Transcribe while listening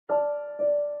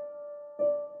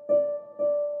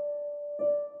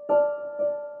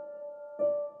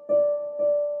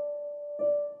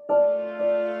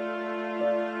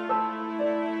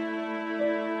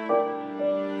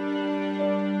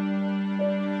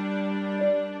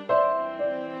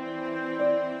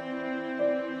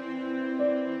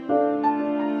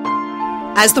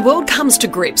As the world comes to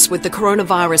grips with the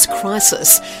coronavirus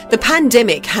crisis, the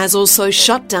pandemic has also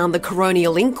shut down the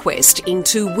coronial inquest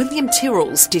into William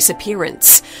Tyrrell's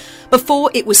disappearance.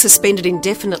 Before it was suspended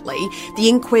indefinitely, the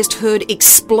inquest heard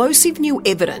explosive new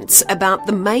evidence about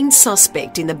the main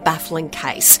suspect in the baffling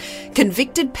case,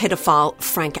 convicted pedophile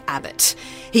Frank Abbott.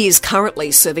 He is currently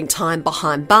serving time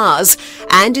behind bars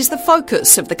and is the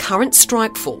focus of the current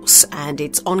strike force and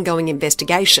its ongoing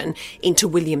investigation into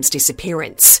William's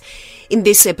disappearance. In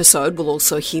this episode, we'll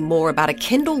also hear more about a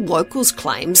Kendall local's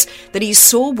claims that he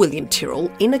saw William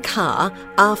Tyrrell in a car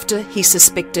after his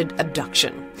suspected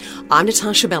abduction. I'm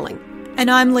Natasha Belling. And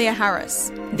I'm Leah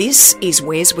Harris. This is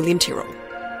Where's William Tyrrell?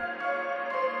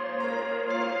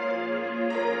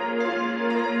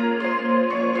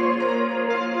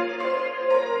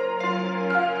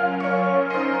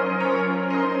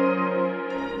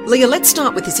 Leah, let's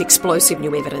start with this explosive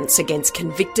new evidence against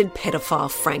convicted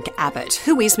pedophile Frank Abbott.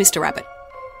 Who is Mr. Abbott?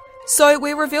 So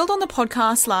we revealed on the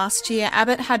podcast last year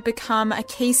Abbott had become a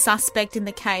key suspect in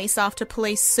the case after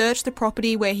police searched the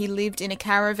property where he lived in a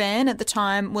caravan at the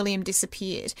time William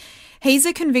disappeared. He's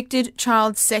a convicted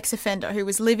child sex offender who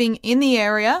was living in the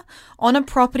area on a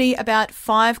property about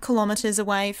 5 kilometres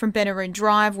away from Benaroon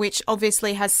Drive, which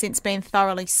obviously has since been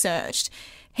thoroughly searched.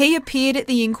 He appeared at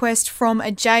the inquest from a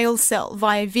jail cell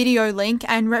via video link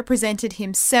and represented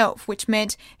himself, which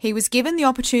meant he was given the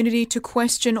opportunity to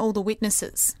question all the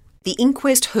witnesses. The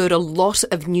inquest heard a lot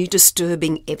of new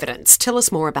disturbing evidence. Tell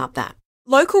us more about that.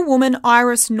 Local woman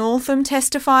Iris Northam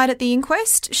testified at the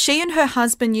inquest. She and her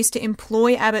husband used to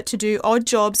employ Abbott to do odd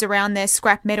jobs around their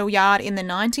scrap metal yard in the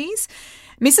 90s.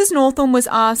 Mrs. Northam was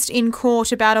asked in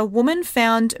court about a woman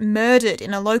found murdered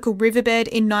in a local riverbed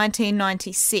in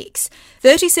 1996.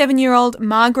 37-year-old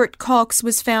Margaret Cox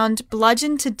was found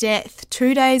bludgeoned to death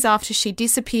 2 days after she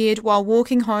disappeared while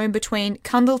walking home between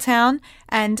Cundletown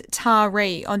and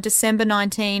Taree on December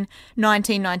 19,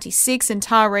 1996. And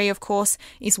Taree, of course,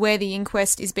 is where the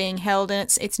inquest is being held,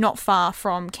 and it's not far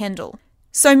from Kendall.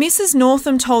 So Mrs.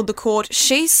 Northam told the court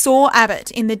she saw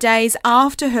Abbott in the days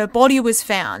after her body was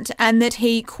found and that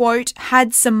he, quote,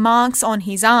 had some marks on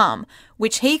his arm,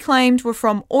 which he claimed were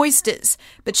from oysters.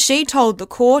 But she told the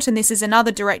court, and this is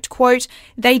another direct quote,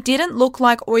 they didn't look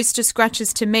like oyster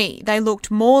scratches to me. They looked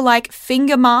more like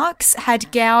finger marks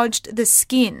had gouged the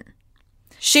skin.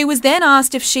 She was then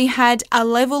asked if she had a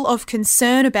level of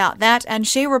concern about that, and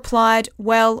she replied,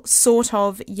 well, sort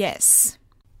of, yes.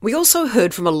 We also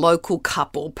heard from a local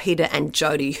couple, Peter and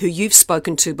Jody, who you've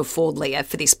spoken to before, Leah,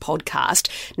 for this podcast.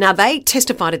 Now, they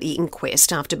testified at the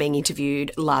inquest after being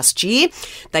interviewed last year.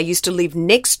 They used to live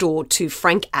next door to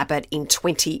Frank Abbott in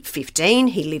 2015.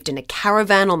 He lived in a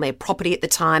caravan on their property at the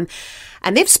time.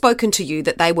 And they've spoken to you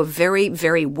that they were very,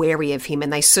 very wary of him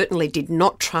and they certainly did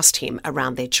not trust him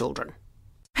around their children.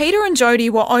 Peter and Jody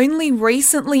were only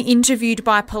recently interviewed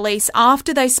by police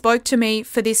after they spoke to me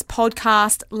for this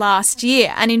podcast last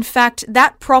year. And in fact,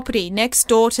 that property next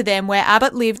door to them where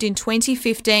Abbott lived in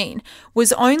 2015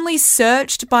 was only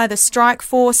searched by the strike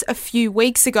force a few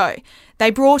weeks ago. They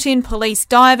brought in police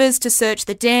divers to search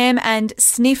the dam and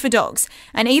sniffer dogs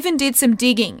and even did some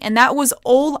digging, and that was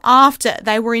all after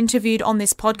they were interviewed on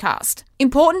this podcast.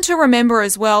 Important to remember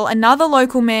as well, another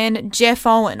local man, Jeff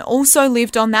Owen, also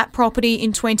lived on that property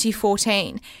in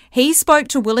 2014. He spoke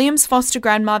to William's foster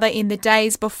grandmother in the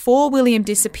days before William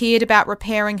disappeared about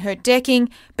repairing her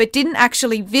decking, but didn't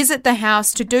actually visit the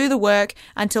house to do the work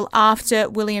until after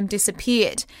William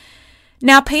disappeared.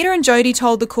 Now, Peter and Jody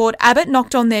told the court Abbott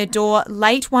knocked on their door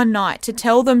late one night to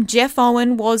tell them Jeff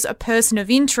Owen was a person of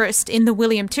interest in the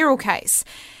William Tyrrell case.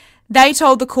 They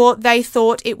told the court they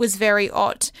thought it was very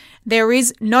odd. There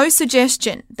is no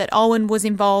suggestion that Owen was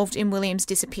involved in William's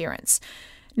disappearance.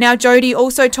 Now, Jody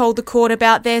also told the court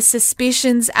about their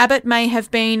suspicions Abbott may have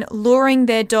been luring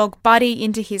their dog Buddy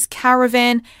into his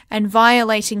caravan and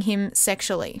violating him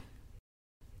sexually.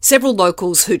 Several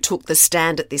locals who took the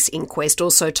stand at this inquest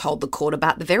also told the court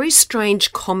about the very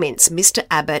strange comments Mr.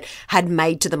 Abbott had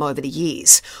made to them over the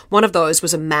years. One of those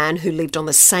was a man who lived on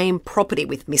the same property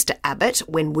with Mr. Abbott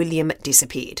when William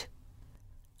disappeared.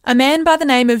 A man by the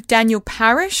name of Daniel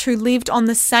Parrish, who lived on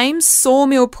the same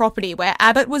sawmill property where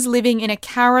Abbott was living in a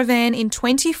caravan in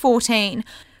 2014,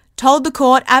 told the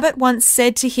court Abbott once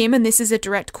said to him, and this is a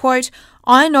direct quote,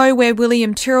 "I know where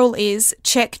William Tyrrell is,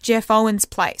 check Jeff Owen's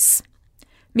place."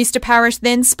 Mr. Parrish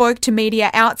then spoke to media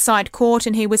outside court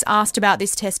and he was asked about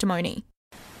this testimony.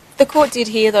 The court did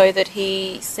hear, though, that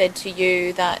he said to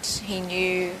you that he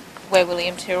knew where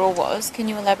William Tyrrell was. Can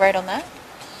you elaborate on that?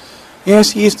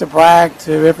 Yes, he used to brag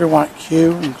to everyone at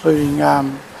Kew, including,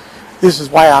 this is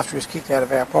way after he was kicked out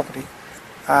of our property.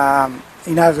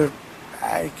 He knows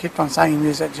he kept on saying he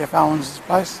was at Jeff Owens'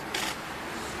 place.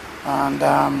 And,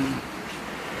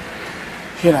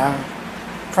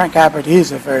 Frank Abbott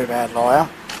is a very bad liar.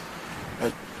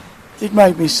 But it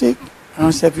made me sick. And I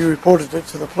said, have you reported it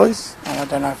to the police? And I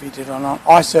don't know if he did or not.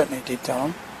 I certainly did tell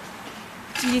him.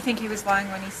 Do you think he was lying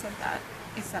when he said that?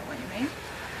 Is that what you mean?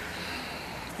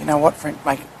 You know what?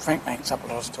 Frank makes up a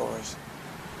lot of stories.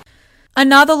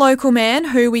 Another local man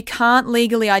who we can't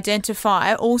legally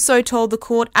identify also told the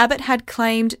court Abbott had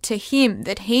claimed to him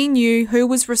that he knew who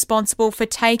was responsible for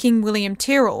taking William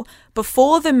Tyrrell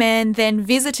before the man then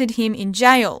visited him in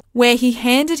jail, where he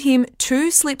handed him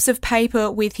 2 slips of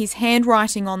paper with his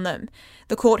handwriting on them.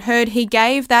 The court heard he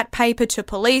gave that paper to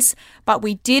police, but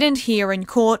we didn't hear in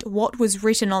court what was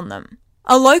written on them.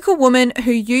 A local woman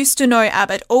who used to know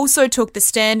Abbott also took the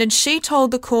stand, and she told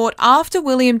the court after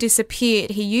William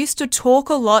disappeared, he used to talk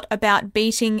a lot about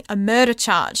beating a murder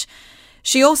charge.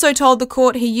 She also told the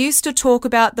court he used to talk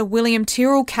about the William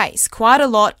Tyrrell case quite a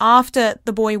lot after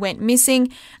the boy went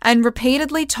missing, and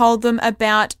repeatedly told them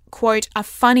about, quote, a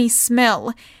funny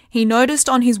smell he noticed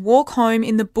on his walk home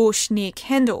in the bush near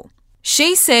Kendall.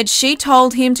 She said she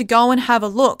told him to go and have a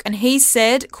look, and he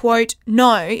said, quote,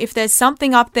 no, if there's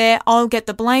something up there, I'll get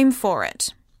the blame for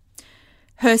it.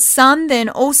 Her son then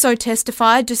also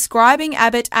testified, describing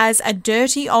Abbott as a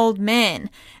dirty old man,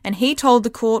 and he told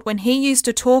the court when he used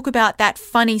to talk about that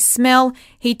funny smell,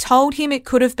 he told him it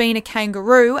could have been a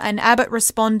kangaroo, and Abbott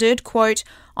responded, quote,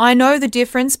 I know the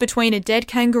difference between a dead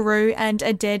kangaroo and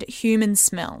a dead human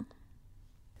smell.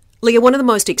 Leah, one of the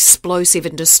most explosive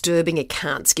and disturbing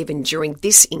accounts given during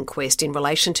this inquest in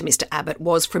relation to Mr Abbott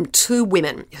was from 2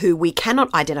 women who we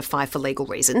cannot identify for legal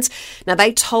reasons. Now,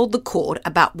 they told the court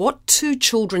about what 2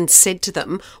 children said to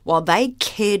them while they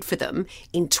cared for them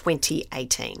in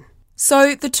 2018.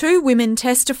 So the 2 women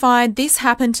testified this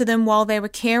happened to them while they were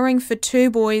caring for 2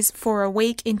 boys for a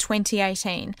week in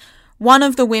 2018. One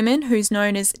of the women, who's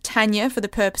known as Tanya for the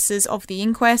purposes of the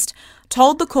inquest,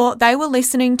 told the court they were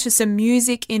listening to some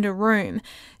music in a room.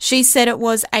 She said it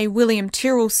was a William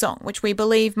Tyrrell song, which we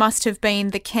believe must have been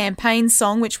the campaign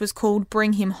song, which was called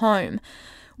Bring Him Home,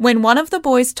 when one of the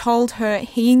boys told her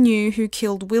he knew who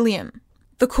killed William.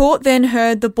 The court then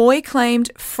heard the boy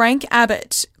claimed Frank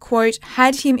Abbott, quote,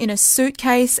 had him in a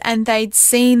suitcase and they'd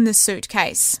seen the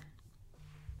suitcase.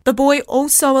 The boy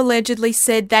also allegedly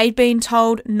said they'd been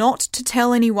told not to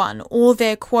tell anyone or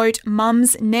their, quote,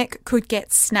 mum's neck could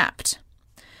get snapped.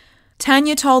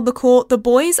 Tanya told the court the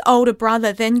boy's older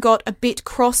brother then got a bit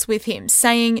cross with him,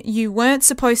 saying you weren't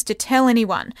supposed to tell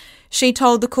anyone. She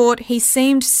told the court he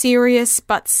seemed serious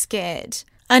but scared.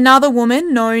 Another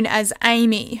woman, known as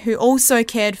Amy, who also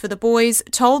cared for the boys,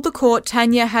 told the court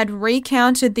Tanya had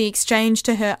recounted the exchange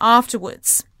to her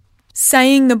afterwards,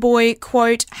 saying the boy,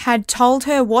 quote, had told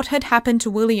her what had happened to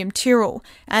William Tyrrell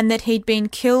and that he'd been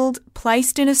killed,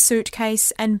 placed in a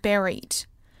suitcase and buried.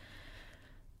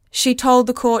 She told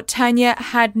the court Tanya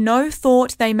had no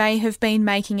thought they may have been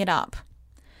making it up.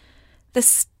 The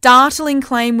startling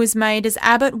claim was made as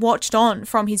Abbott watched on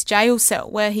from his jail cell,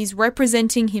 where he's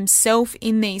representing himself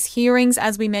in these hearings,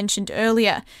 as we mentioned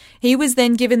earlier. He was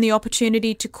then given the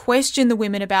opportunity to question the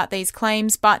women about these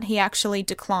claims, but he actually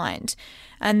declined.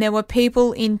 And there were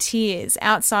people in tears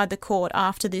outside the court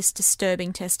after this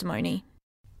disturbing testimony.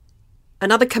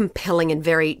 Another compelling and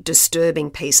very disturbing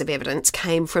piece of evidence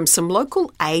came from some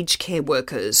local aged care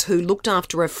workers who looked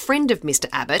after a friend of Mr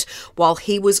Abbott while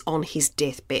he was on his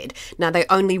deathbed. Now, they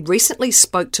only recently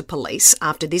spoke to police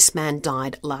after this man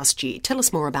died last year. Tell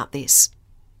us more about this.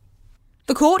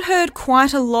 The court heard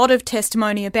quite a lot of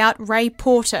testimony about Ray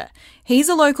Porter. He's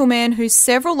a local man who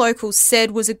several locals said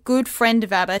was a good friend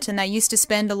of Abbott and they used to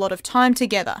spend a lot of time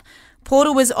together.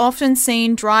 Porter was often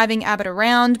seen driving Abbott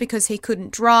around because he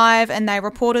couldn't drive, and they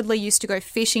reportedly used to go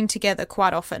fishing together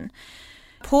quite often.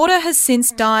 Porter has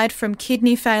since died from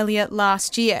kidney failure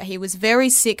last year. He was very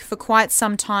sick for quite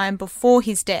some time before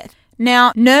his death.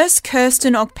 Now, nurse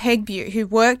Kirsten Ogpegbu, who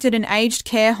worked at an aged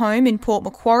care home in Port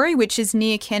Macquarie, which is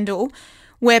near Kendall,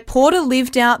 where Porter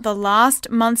lived out the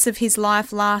last months of his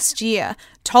life last year,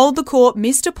 told the court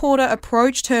Mr Porter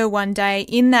approached her one day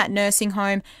in that nursing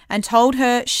home and told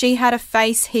her she had a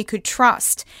face he could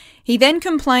trust. He then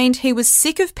complained he was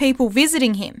sick of people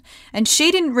visiting him, and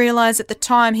she didn't realise at the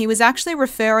time he was actually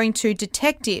referring to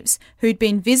detectives who'd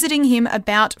been visiting him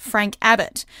about Frank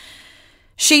Abbott.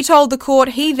 She told the court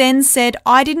he then said,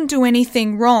 I didn't do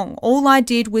anything wrong. All I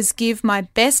did was give my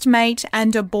best mate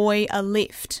and a boy a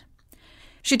lift.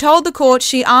 She told the court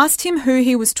she asked him who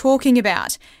he was talking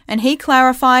about, and he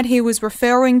clarified he was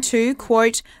referring to,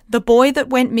 quote, the boy that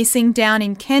went missing down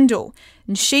in Kendall.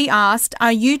 And she asked,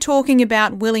 are you talking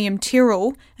about William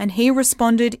Tyrrell? And he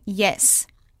responded, yes.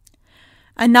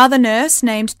 Another nurse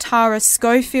named Tara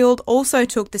Schofield also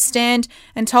took the stand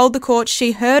and told the court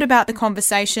she heard about the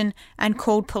conversation and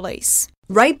called police.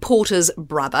 Ray Porter's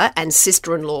brother and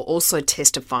sister-in-law also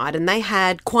testified, and they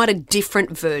had quite a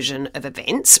different version of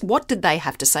events. What did they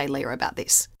have to say, Leah, about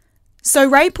this? So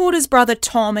Ray Porter's brother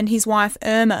Tom and his wife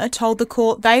Irma told the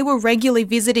court they were regularly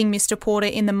visiting Mr. Porter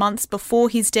in the months before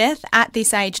his death at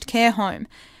this aged care home.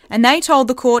 And they told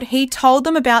the court he told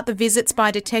them about the visits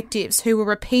by detectives who were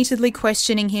repeatedly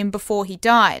questioning him before he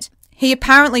died. He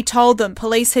apparently told them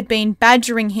police had been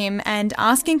badgering him and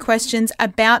asking questions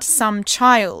about some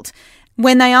child.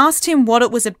 When they asked him what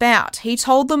it was about, he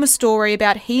told them a story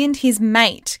about he and his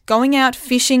mate going out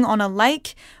fishing on a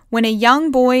lake when a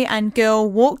young boy and girl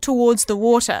walked towards the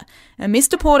water, and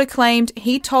Mr. Porter claimed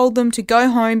he told them to go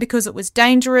home because it was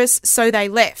dangerous, so they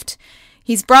left.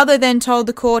 His brother then told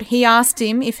the court he asked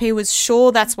him if he was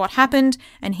sure that's what happened,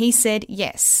 and he said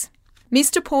yes.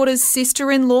 Mr. Porter's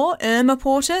sister-in-law, Irma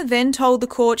Porter, then told the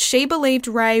court she believed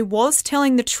Ray was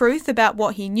telling the truth about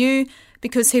what he knew,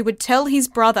 because he would tell his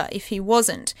brother if he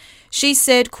wasn't. She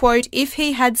said, quote, if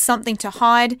he had something to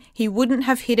hide, he wouldn't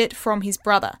have hid it from his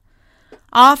brother.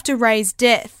 After Ray's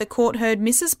death, the court heard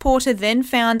Mrs. Porter then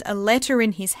found a letter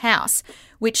in his house,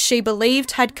 which she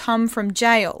believed had come from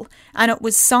jail, and it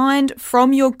was signed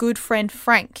from your good friend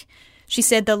Frank. She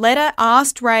said the letter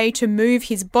asked Ray to move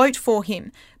his boat for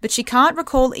him, but she can't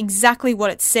recall exactly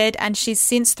what it said, and she's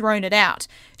since thrown it out.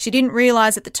 She didn't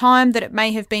realise at the time that it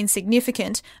may have been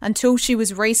significant until she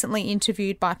was recently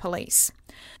interviewed by police.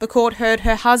 The court heard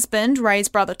her husband, Ray's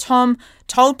brother Tom,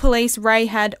 told police Ray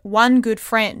had one good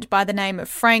friend by the name of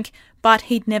Frank, but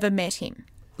he'd never met him.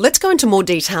 Let's go into more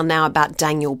detail now about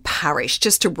Daniel Parrish.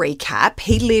 Just to recap,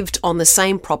 he lived on the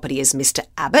same property as Mr.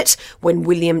 Abbott when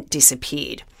William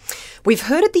disappeared. We've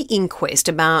heard at the inquest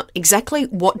about exactly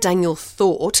what Daniel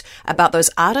thought about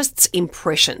those artists'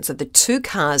 impressions of the two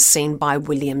cars seen by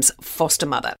William's foster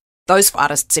mother. Those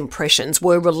artists' impressions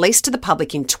were released to the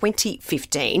public in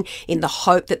 2015 in the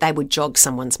hope that they would jog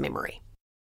someone's memory.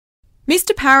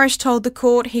 Mr. Parrish told the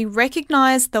court he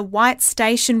recognised the white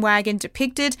station wagon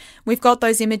depicted. We've got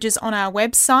those images on our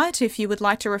website if you would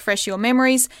like to refresh your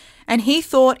memories. And he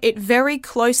thought it very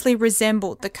closely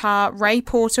resembled the car Ray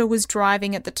Porter was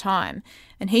driving at the time.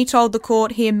 And he told the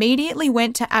court he immediately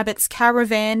went to Abbott's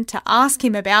caravan to ask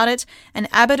him about it, and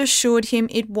Abbott assured him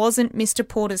it wasn't Mr.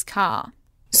 Porter's car.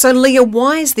 So, Leah,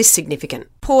 why is this significant?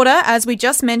 Porter, as we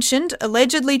just mentioned,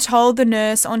 allegedly told the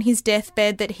nurse on his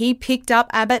deathbed that he picked up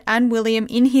Abbott and William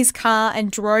in his car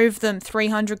and drove them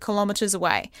 300 kilometres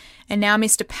away. And now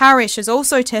Mr. Parrish has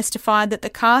also testified that the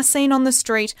car seen on the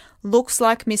street looks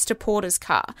like Mr. Porter's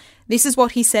car. This is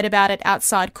what he said about it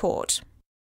outside court.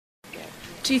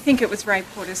 Do you think it was Ray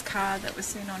Porter's car that was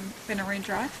seen on Venarine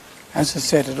Drive? As I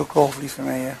said, it looked awfully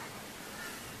familiar.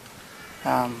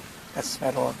 That's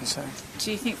about all I can say.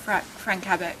 Do you think Frank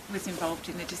Abbott was involved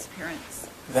in the disappearance?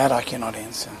 That I cannot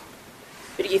answer.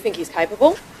 But do you think he's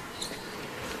capable?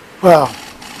 Well,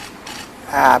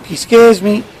 he scares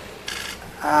me.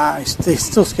 He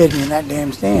still scared me in that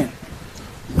damn stand.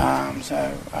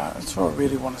 So that's all I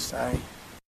really want to say.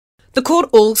 The court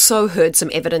also heard some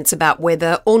evidence about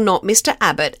whether or not Mr.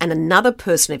 Abbott and another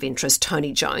person of interest,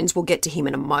 Tony Jones, we'll get to him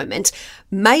in a moment,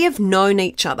 may have known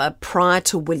each other prior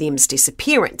to William's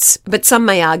disappearance. But some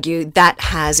may argue that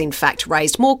has in fact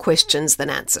raised more questions than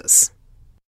answers.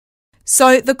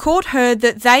 So the court heard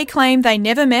that they claimed they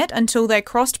never met until they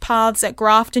crossed paths at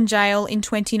Grafton Jail in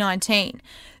 2019.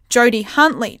 Jodie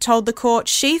Huntley told the court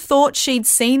she thought she'd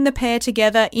seen the pair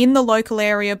together in the local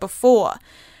area before.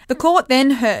 The court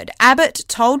then heard Abbott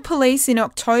told police in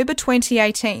October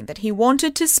 2018 that he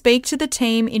wanted to speak to the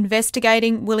team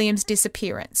investigating William's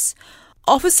disappearance.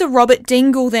 Officer Robert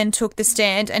Dingle then took the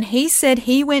stand, and he said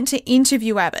he went to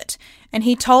interview Abbott, and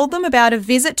he told them about a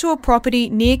visit to a property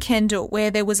near Kendall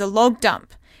where there was a log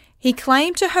dump. He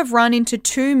claimed to have run into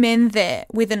two men there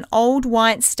with an old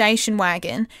white station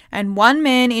wagon, and one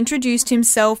man introduced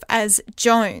himself as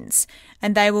Jones,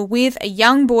 and they were with a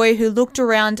young boy who looked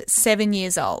around 7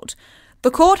 years old. The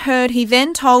court heard he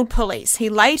then told police he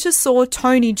later saw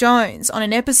Tony Jones on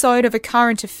an episode of A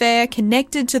Current Affair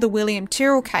connected to the William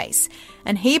Tyrrell case,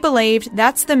 and he believed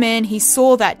that's the man he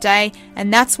saw that day,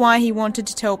 and that's why he wanted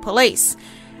to tell police.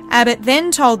 Abbott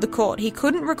then told the court he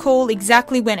couldn't recall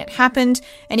exactly when it happened,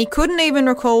 and he couldn't even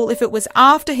recall if it was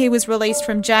after he was released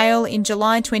from jail in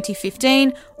July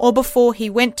 2015 or before he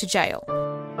went to jail.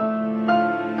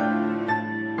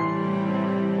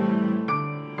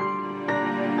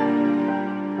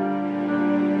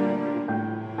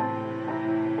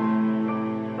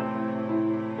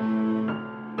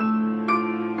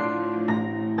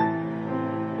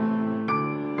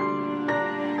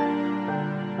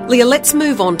 Leah, let's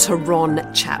move on to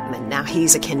Ron Chapman. Now,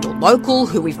 he's a Kendall local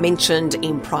who we've mentioned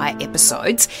in prior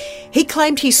episodes. He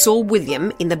claimed he saw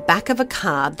William in the back of a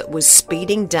car that was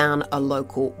speeding down a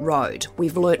local road.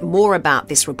 We've learnt more about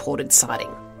this reported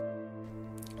sighting.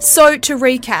 So, to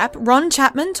recap, Ron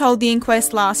Chapman told the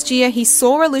inquest last year he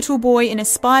saw a little boy in a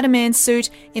Spider-Man suit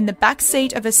in the back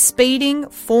seat of a speeding,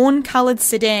 fawn-coloured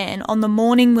sedan on the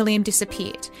morning William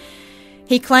disappeared.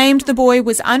 He claimed the boy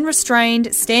was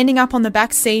unrestrained, standing up on the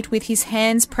back seat with his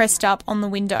hands pressed up on the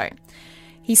window.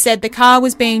 He said the car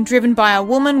was being driven by a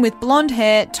woman with blonde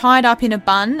hair tied up in a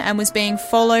bun and was being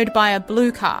followed by a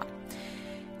blue car.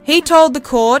 He told the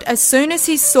court as soon as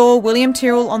he saw William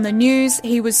Tyrrell on the news,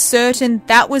 he was certain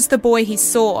that was the boy he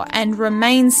saw and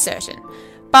remains certain.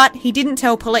 But he didn't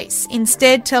tell police,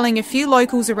 instead telling a few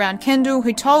locals around Kendall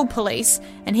who told police,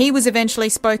 and he was eventually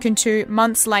spoken to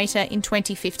months later in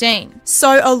 2015.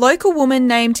 So a local woman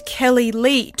named Kelly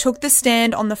Lee took the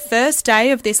stand on the first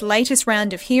day of this latest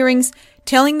round of hearings,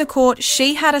 telling the court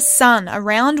she had a son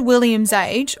around William's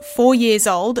age, 4 years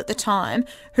old at the time,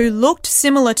 who looked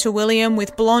similar to William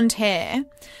with blonde hair.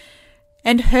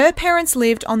 And her parents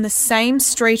lived on the same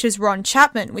street as Ron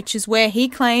Chapman, which is where he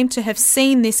claimed to have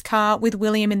seen this car with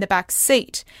William in the back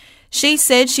seat. She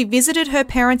said she visited her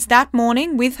parents that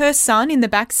morning with her son in the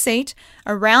back seat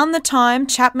around the time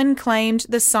Chapman claimed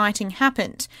the sighting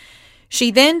happened. She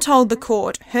then told the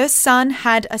court her son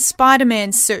had a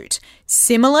Spider-Man suit,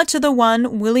 similar to the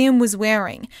one William was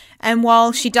wearing, and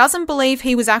while she doesn't believe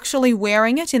he was actually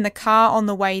wearing it in the car on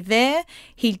the way there,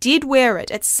 he did wear it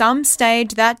at some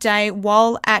stage that day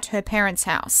while at her parents'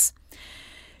 house.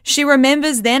 She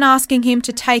remembers then asking him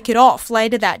to take it off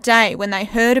later that day when they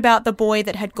heard about the boy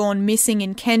that had gone missing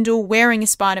in Kendall wearing a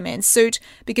Spider-Man suit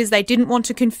because they didn't want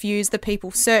to confuse the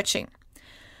people searching.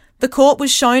 The court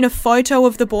was shown a photo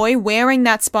of the boy wearing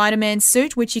that Spider-Man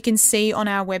suit, which you can see on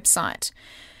our website.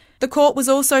 The court was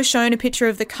also shown a picture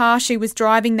of the car she was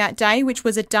driving that day, which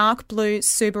was a dark blue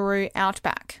Subaru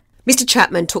Outback. Mr.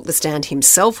 Chapman took the stand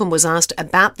himself and was asked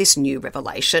about this new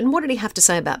revelation. What did he have to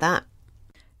say about that?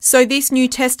 So this new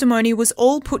testimony was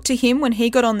all put to him when he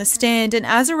got on the stand, and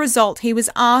as a result he was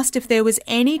asked if there was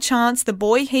any chance the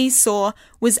boy he saw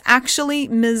was actually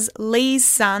Ms. Lee's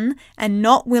son and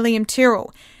not William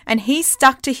Tyrrell. And he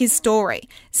stuck to his story,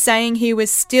 saying he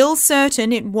was still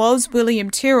certain it was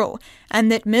William Tyrrell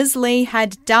and that Ms. Lee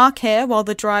had dark hair while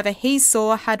the driver he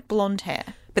saw had blonde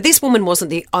hair. But this woman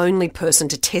wasn't the only person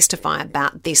to testify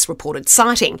about this reported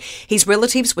sighting. His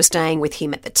relatives were staying with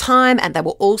him at the time and they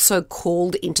were also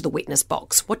called into the witness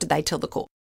box. What did they tell the court?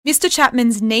 Mr.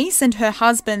 Chapman's niece and her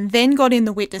husband then got in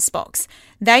the witness box.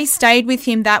 They stayed with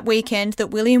him that weekend that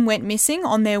William went missing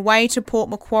on their way to Port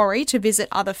Macquarie to visit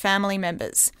other family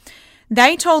members.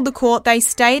 They told the court they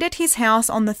stayed at his house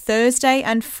on the Thursday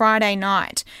and Friday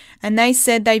night, and they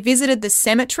said they visited the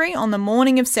cemetery on the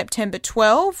morning of September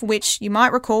 12, which you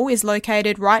might recall is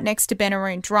located right next to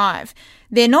Benaroon Drive.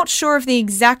 They're not sure of the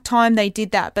exact time they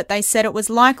did that, but they said it was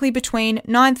likely between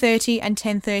 9:30 and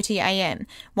 10:30 a.m.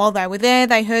 While they were there,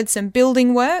 they heard some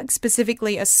building work,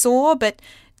 specifically a saw, but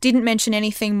didn't mention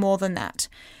anything more than that.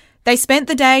 They spent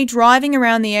the day driving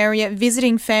around the area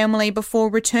visiting family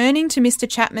before returning to Mr.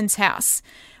 Chapman's house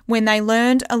when they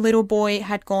learned a little boy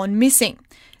had gone missing.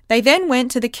 They then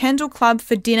went to the Kendall Club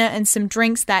for dinner and some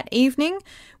drinks that evening,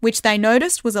 which they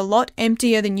noticed was a lot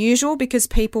emptier than usual because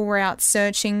people were out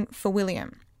searching for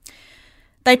William.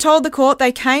 They told the court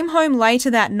they came home later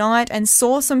that night and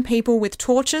saw some people with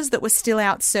torches that were still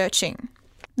out searching.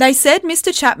 They said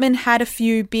Mr. Chapman had a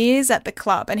few beers at the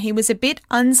club and he was a bit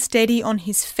unsteady on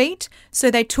his feet, so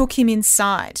they took him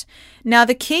inside. Now,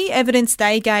 the key evidence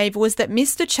they gave was that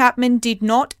Mr. Chapman did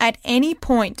not at any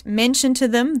point mention to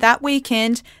them that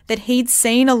weekend that he'd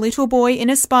seen a little boy in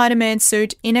a Spider-Man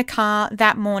suit in a car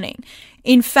that morning.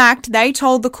 In fact, they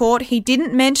told the court he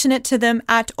didn't mention it to them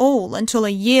at all until a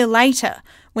year later,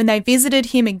 when they visited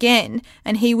him again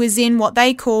and he was in what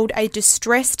they called a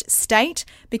distressed state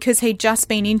because he'd just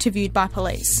been interviewed by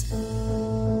police.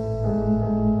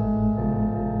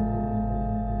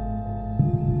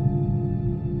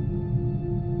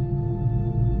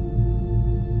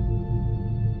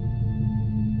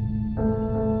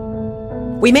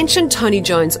 We mentioned Tony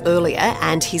Jones earlier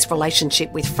and his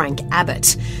relationship with Frank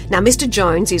Abbott. Now, Mr.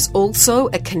 Jones is also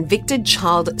a convicted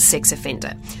child sex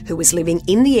offender who was living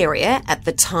in the area at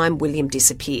the time William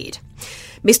disappeared.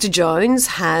 Mr. Jones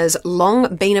has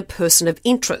long been a person of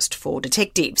interest for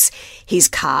detectives. His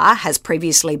car has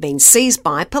previously been seized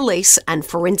by police and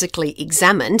forensically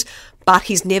examined, but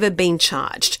he's never been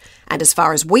charged. And as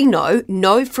far as we know,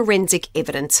 no forensic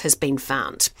evidence has been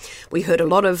found. We heard a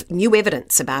lot of new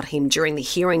evidence about him during the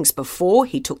hearings before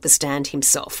he took the stand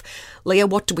himself. Leah,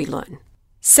 what do we learn?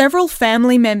 Several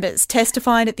family members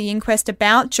testified at the inquest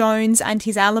about Jones and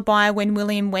his alibi when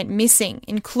William went missing,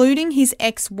 including his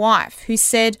ex-wife, who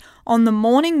said on the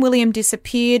morning William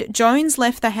disappeared, Jones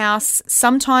left the house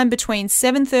sometime between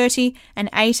 7:30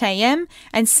 and 8 a.m.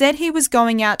 and said he was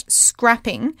going out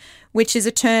scrapping, which is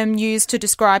a term used to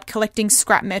describe collecting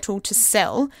scrap metal to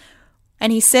sell,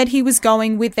 and he said he was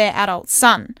going with their adult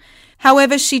son.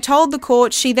 However, she told the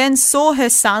court she then saw her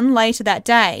son later that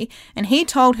day, and he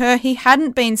told her he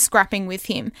hadn't been scrapping with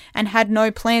him and had no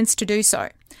plans to do so.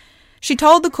 She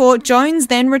told the court Jones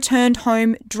then returned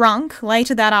home drunk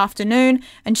later that afternoon,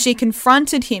 and she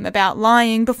confronted him about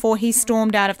lying before he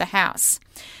stormed out of the house.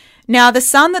 Now, the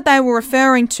son that they were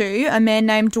referring to, a man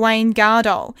named Dwayne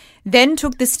Gardol, then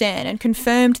took the stand and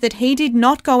confirmed that he did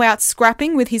not go out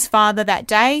scrapping with his father that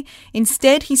day.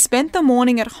 Instead, he spent the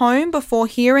morning at home before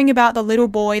hearing about the little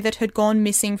boy that had gone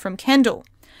missing from Kendall.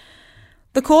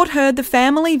 The court heard the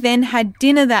family then had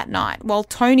dinner that night while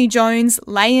Tony Jones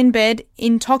lay in bed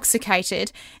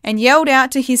intoxicated and yelled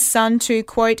out to his son to,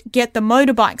 quote, get the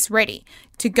motorbikes ready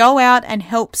to go out and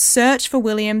help search for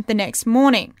William the next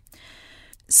morning.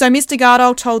 So Mr.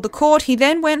 Gardol told the court he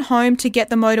then went home to get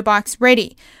the motorbikes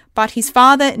ready, but his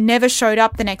father never showed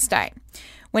up the next day.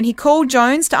 When he called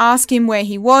Jones to ask him where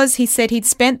he was, he said he'd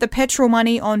spent the petrol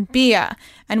money on beer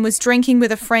and was drinking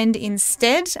with a friend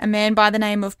instead, a man by the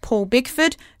name of Paul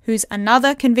Bickford, who's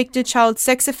another convicted child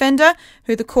sex offender,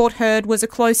 who the court heard was a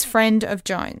close friend of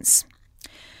Jones.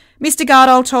 Mr.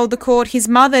 Gardol told the court his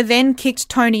mother then kicked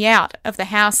Tony out of the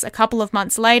house a couple of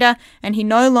months later, and he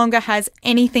no longer has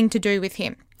anything to do with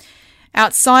him.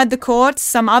 Outside the court,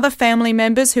 some other family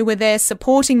members who were there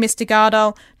supporting Mr.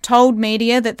 Gardol told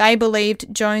media that they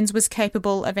believed Jones was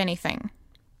capable of anything.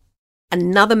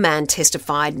 Another man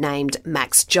testified named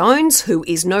Max Jones, who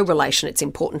is no relation, it's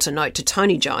important to note, to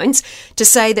Tony Jones, to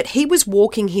say that he was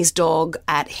walking his dog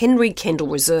at Henry Kendall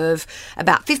Reserve,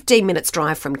 about 15 minutes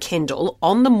drive from Kendall,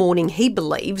 on the morning he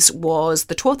believes was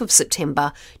the 12th of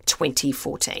September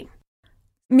 2014.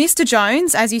 Mr.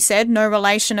 Jones, as you said, no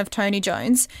relation of Tony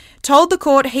Jones, told the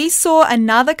court he saw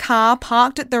another car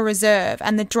parked at the reserve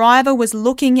and the driver was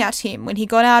looking at him when he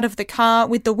got out of the car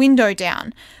with the window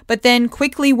down, but then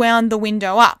quickly wound the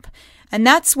window up. And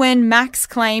that's when Max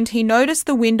claimed he noticed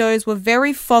the windows were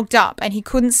very fogged up and he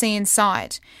couldn't see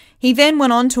inside. He then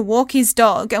went on to walk his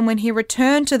dog, and when he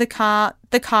returned to the car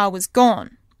was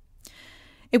gone.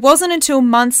 It wasn't until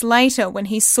months later, when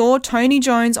he saw Tony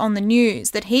Jones on the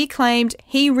news, that he claimed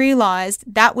he realised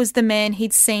that was the man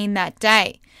he'd seen that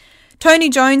day. Tony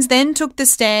Jones then took the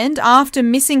stand after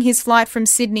missing his flight from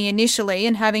Sydney initially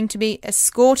and having to be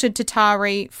escorted to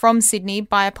Taree from Sydney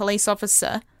by a police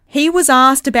officer. He was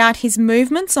asked about his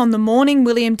movements on the morning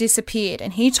William disappeared,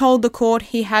 and he told the court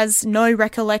he has no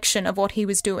recollection of what he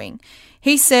was doing.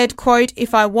 He said, quote,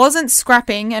 if I wasn't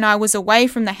scrapping and I was away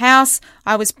from the house,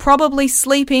 I was probably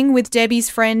sleeping with Debbie's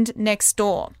friend next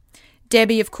door.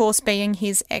 Debbie, of course, being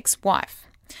his ex-wife.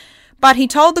 But he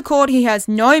told the court he has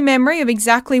no memory of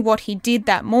exactly what he did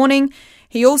that morning.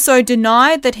 He also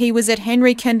denied that he was at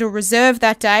Henry Kendall Reserve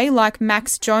that day, like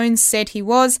Max Jones said he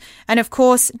was, and of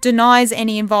course denies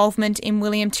any involvement in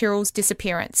William Tyrrell's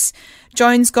disappearance.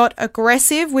 Jones got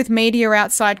aggressive with media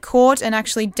outside court and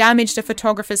actually damaged a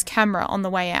photographer's camera on the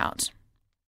way out.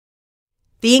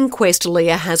 The inquest,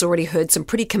 Leah, has already heard some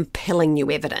pretty compelling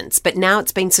new evidence, but now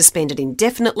it's been suspended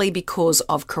indefinitely because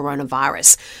of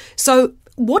coronavirus. So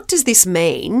what does this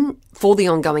mean for the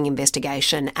ongoing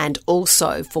investigation and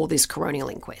also for this coronial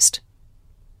inquest?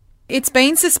 It's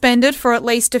been suspended for at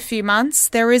least a few months.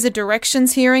 There is a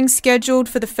directions hearing scheduled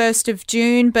for the 1st of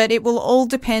June, but it will all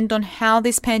depend on how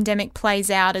this pandemic plays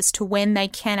out as to when they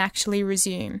can actually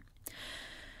resume.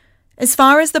 As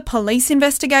far as the police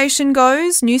investigation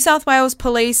goes, New South Wales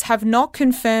Police have not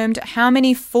confirmed how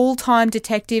many full-time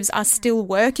detectives are still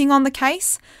working on the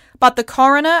case, but the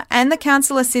coroner and the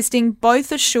counsel assisting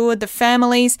both assured the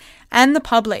families and the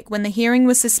public when the hearing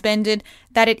was suspended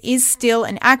that it is still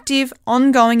an active,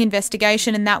 ongoing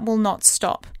investigation and that will not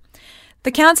stop.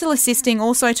 The counsel assisting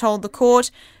also told the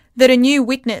court that a new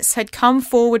witness had come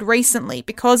forward recently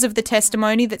because of the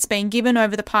testimony that's been given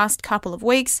over the past couple of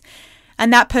weeks,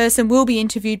 and that person will be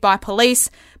interviewed by police,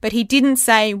 but he didn't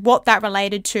say what that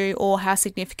related to or how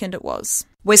significant it was.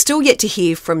 We're still yet to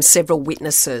hear from several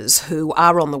witnesses who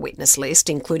are on the witness list,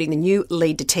 including the new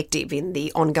lead detective in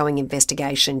the ongoing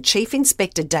investigation, Chief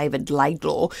Inspector David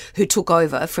Laidlaw, who took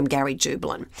over from Gary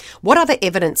Jubelin. What other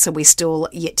evidence are we still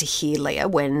yet to hear, Leah,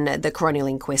 when the coronial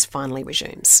inquest finally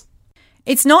resumes?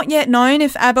 It's not yet known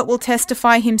if Abbott will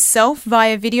testify himself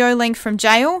via video link from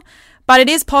jail, but it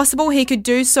is possible he could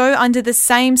do so under the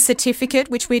same certificate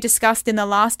which we discussed in the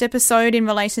last episode in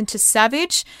relation to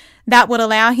Savage. That would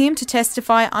allow him to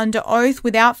testify under oath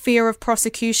without fear of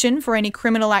prosecution for any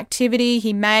criminal activity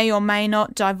he may or may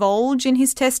not divulge in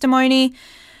his testimony.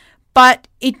 But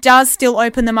it does still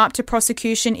open them up to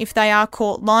prosecution if they are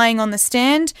caught lying on the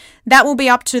stand. That will be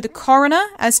up to the coroner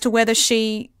as to whether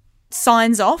she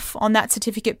signs off on that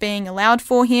certificate being allowed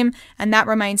for him, and that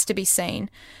remains to be seen.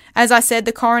 As I said,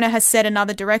 the coroner has set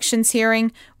another directions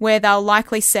hearing where they'll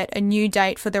likely set a new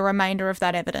date for the remainder of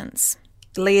that evidence.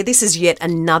 Leah, this is yet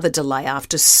another delay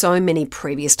after so many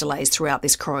previous delays throughout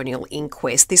this coronial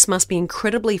inquest. This must be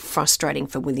incredibly frustrating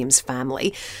for William's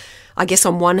family. I guess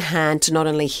on one hand, to not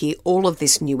only hear all of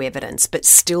this new evidence, but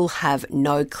still have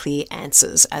no clear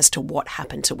answers as to what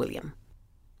happened to William.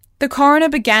 The coroner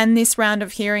began this round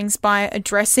of hearings by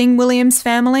addressing William's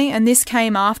family, and this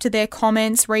came after their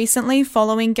comments recently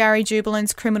following Gary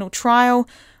Jubelin's criminal trial,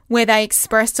 where they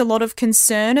expressed a lot of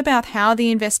concern about how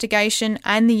the investigation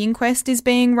and the inquest is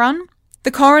being run.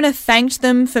 The coroner thanked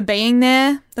them for being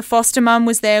there. The foster mum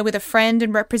was there with a friend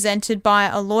and represented by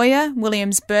a lawyer.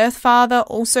 William's birth father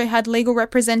also had legal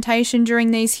representation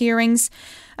during these hearings.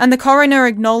 And the coroner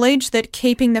acknowledged that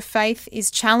keeping the faith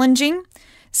is challenging,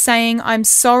 saying, "I'm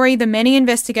sorry the many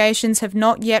investigations have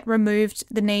not yet removed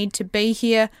the need to be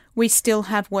here. We still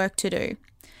have work to do."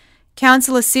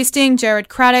 Counsel assisting Gerard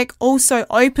Craddock also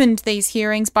opened these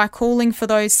hearings by calling for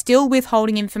those still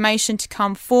withholding information to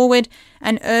come forward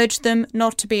and urged them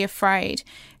not to be afraid.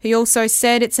 He also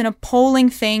said it's an appalling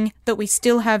thing that we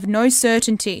still have no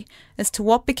certainty as to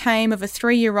what became of a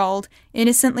 3-year-old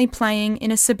innocently playing in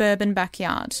a suburban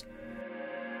backyard.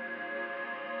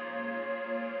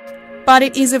 But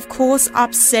it is, of course,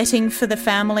 upsetting for the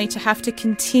family to have to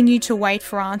continue to wait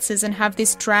for answers and have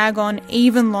this drag on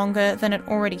even longer than it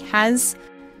already has.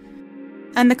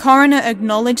 And the coroner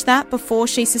acknowledged that before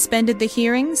she suspended the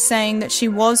hearings, saying that she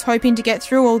was hoping to get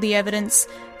through all the evidence,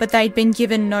 but they'd been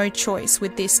given no choice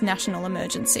with this national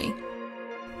emergency.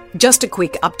 Just a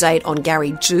quick update on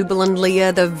Gary Jubelin,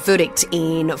 Leah. The verdict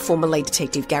in former lead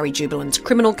detective Gary Jubelin's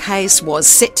criminal case was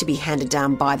set to be handed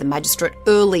down by the magistrate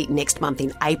early next month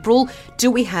in April. Do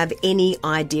we have any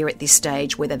idea at this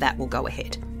stage whether that will go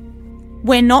ahead?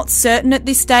 We're not certain at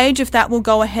this stage if that will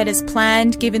go ahead as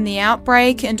planned, given the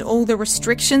outbreak and all the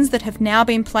restrictions that have now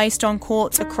been placed on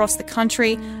courts across the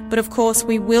country. But of course,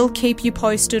 we will keep you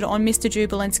posted on Mr.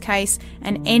 Jubelin's case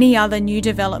and any other new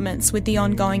developments with the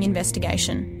ongoing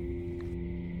investigation.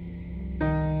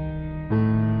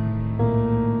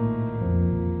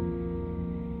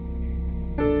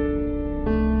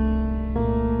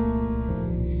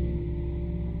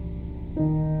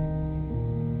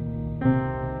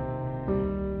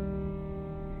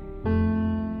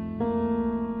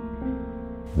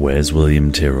 Where's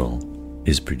William Tyrrell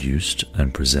is produced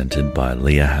and presented by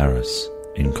Leah Harris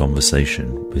in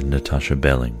conversation with Natasha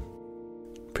Belling.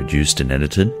 Produced and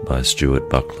edited by Stuart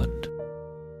Buckland.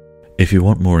 If you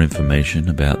want more information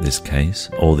about this case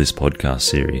or this podcast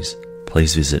series,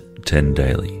 please visit 10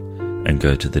 Daily and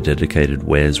go to the dedicated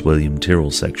Where's William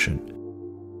Tyrrell section.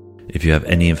 If you have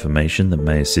any information that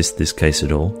may assist this case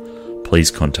at all,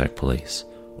 please contact police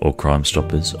or Crime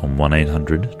Stoppers on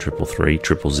 1800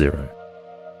 333 000.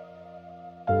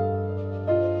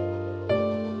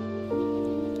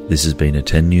 This has been a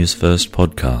 10 News First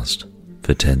podcast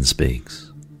for 10 Speaks.